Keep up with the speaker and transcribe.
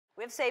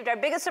We've saved our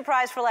biggest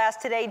surprise for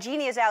last today.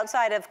 Jeannie is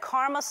outside of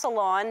Karma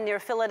Salon near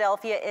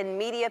Philadelphia in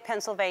Media,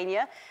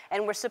 Pennsylvania,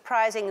 and we're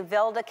surprising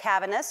Velda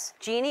Cavanis.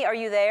 Jeannie, are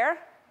you there?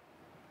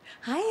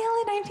 Hi,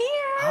 Ellen, I'm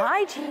here.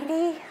 Hi,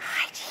 Jeannie.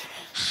 Hi,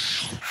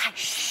 Jeannie. Hi.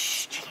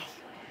 Shh, Jeannie.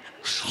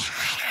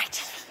 Hi,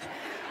 Jeannie.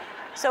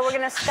 So we're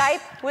going to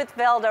Skype with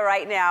Velda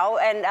right now,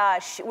 and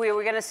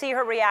we're going to see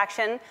her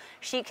reaction.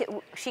 She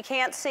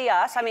can't see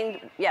us. I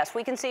mean, yes,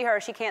 we can see her.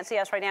 She can't see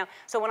us right now.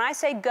 So when I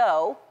say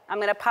go, I'm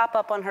going to pop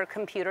up on her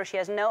computer. She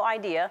has no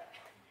idea.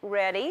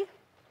 Ready?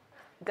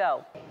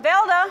 Go.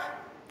 Velda.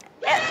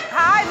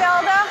 Hi,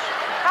 Velda.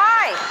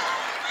 Hi.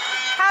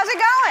 How's it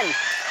going?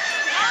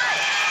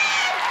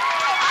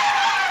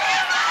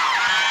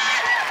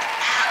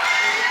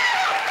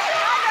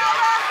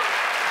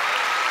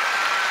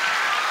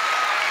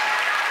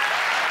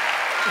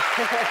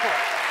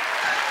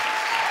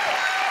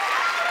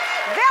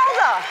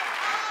 Velda,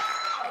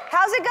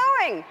 how's it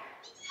going?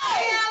 Hi,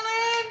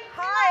 Ellen.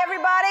 Hi,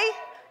 everybody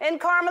in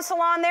Karma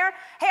Salon there.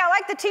 Hey, I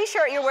like the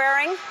T-shirt you're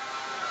wearing.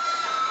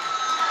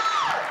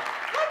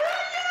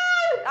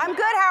 I'm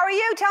good. How are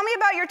you? Tell me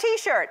about your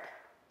T-shirt.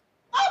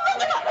 Oh,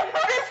 look at it.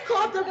 It's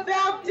called the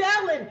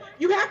Velda.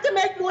 You have to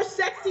make more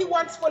sexy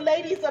ones for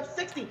ladies of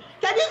 60.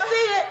 Can you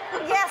see it?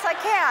 Yes, I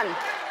can.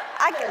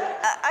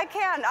 I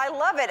can. I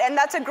love it, and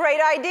that's a great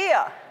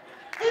idea.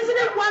 Isn't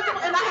it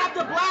wonderful? And I have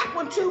the black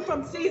one too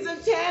from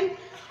season 10.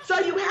 So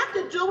you have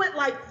to do it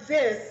like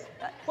this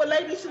for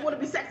ladies who want to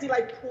be sexy,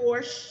 like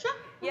Portia.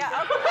 Yeah.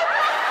 Okay.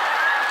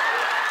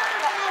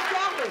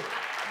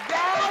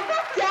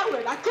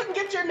 Velda. I couldn't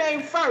get your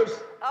name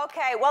first.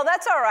 Okay. Well,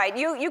 that's all right.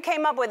 You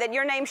came up with it.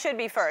 Your name should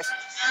be first.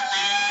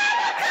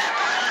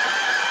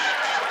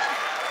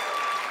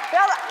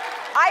 Velda,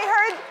 I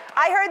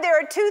heard there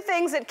are two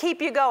things that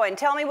keep you going.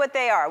 Tell me what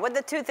they are. What are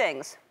the two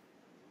things?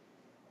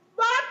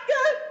 Vodka.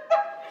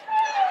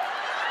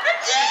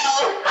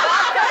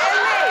 Vodka and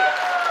me.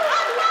 I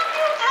love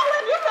you,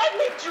 Ellen. You make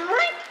me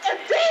drink and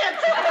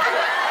dance.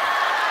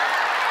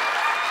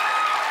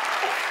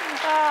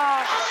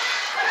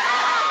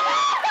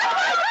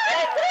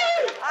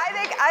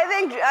 I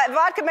think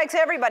vodka makes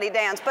everybody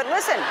dance. But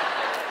listen,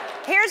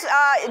 here's.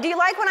 Do you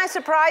like when I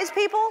surprise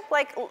people?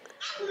 Like.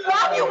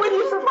 Love you when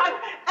you surprise.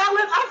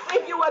 Ellen, I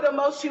think you are the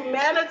most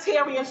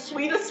humanitarian,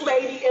 sweetest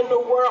lady in the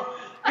world.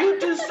 You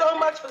do so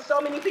much for so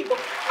many people.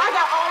 I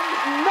got all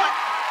these nuts.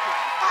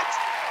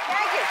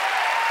 Thank you.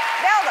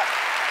 Velda,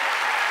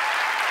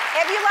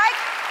 if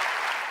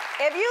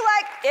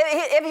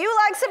you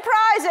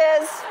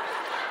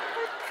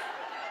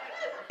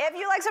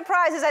like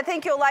surprises, I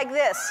think you'll like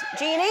this.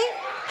 Jeannie?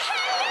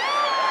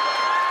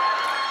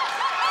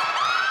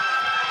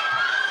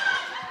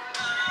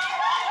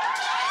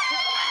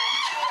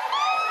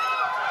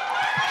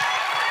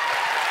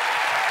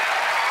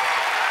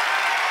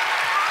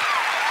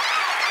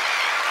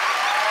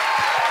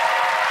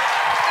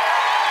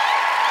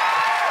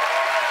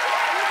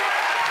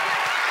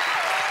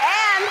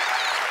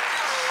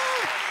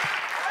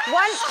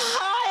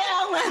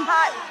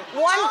 Hi,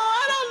 Ellen. I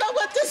don't know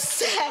what to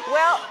say.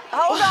 Well,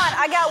 hold on.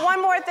 I got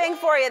one more thing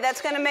for you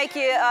that's going to make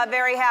you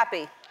very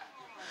happy.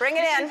 Bring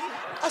it in.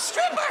 A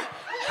stripper.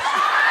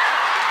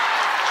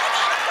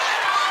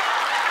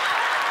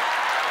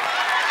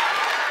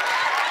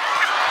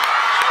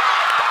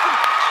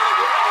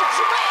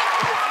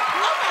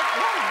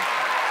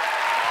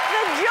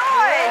 The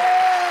joy.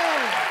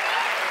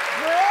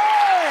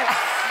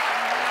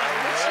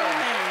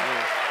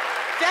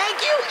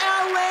 Thank you,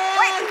 Ellen.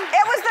 Wait,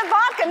 it was the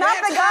vodka, not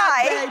the guy.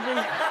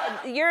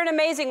 Hot, You're an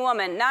amazing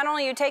woman. Not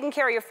only are you taking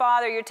care of your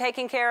father, you're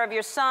taking care of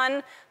your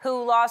son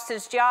who lost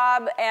his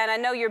job, and I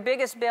know your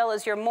biggest bill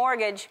is your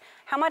mortgage.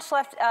 How much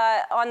left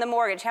on the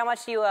mortgage? How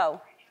much do you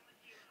owe?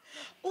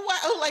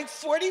 Well, like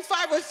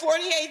 45 or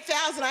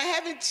 48,000. I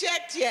haven't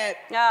checked yet.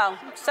 No,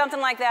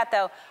 something like that,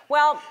 though.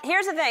 Well,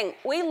 here's the thing.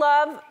 We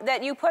love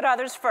that you put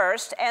others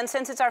first, and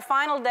since it's our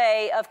final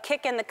day of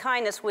Kick in the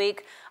Kindness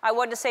Week, I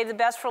wanted to save the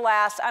best for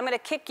last. I'm going to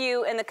kick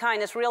you in the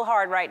kindness real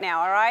hard right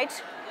now, all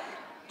right?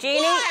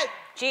 Jeannie? What?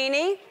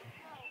 Jeannie? Here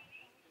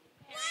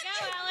we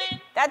go,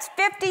 Ellen. That's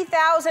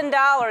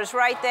 $50,000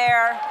 right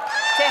there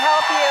to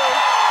help you.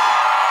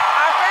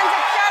 Our friends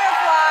at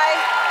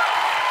Shutterfly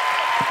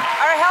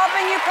are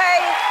helping you pay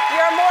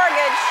your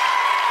mortgage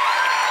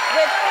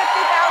with $50,000.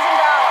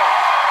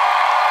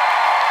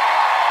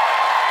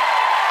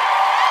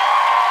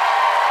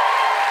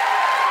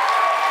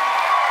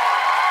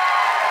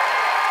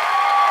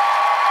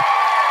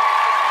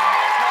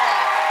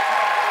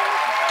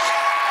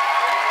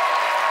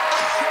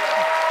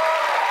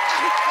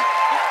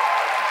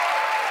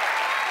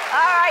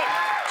 All right,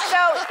 so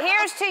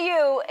here's to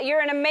you.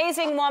 You're an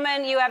amazing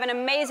woman. You have an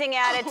amazing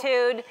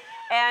attitude.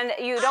 And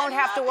you don't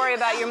have to worry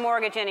about your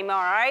mortgage anymore,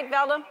 all right,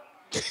 Velda?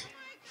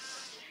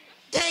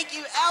 Thank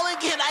you, Ellen.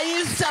 Can I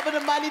use some of the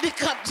money to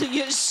come to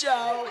your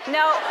show?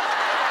 No.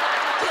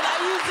 Can I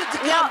use it to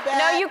come back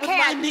no, you with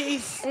can't. my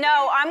niece?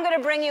 No, I'm going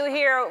to bring you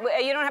here.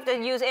 You don't have to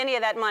use any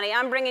of that money.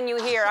 I'm bringing you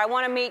here. I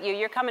want to meet you.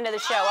 You're coming to the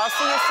show. I'll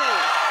see you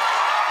soon.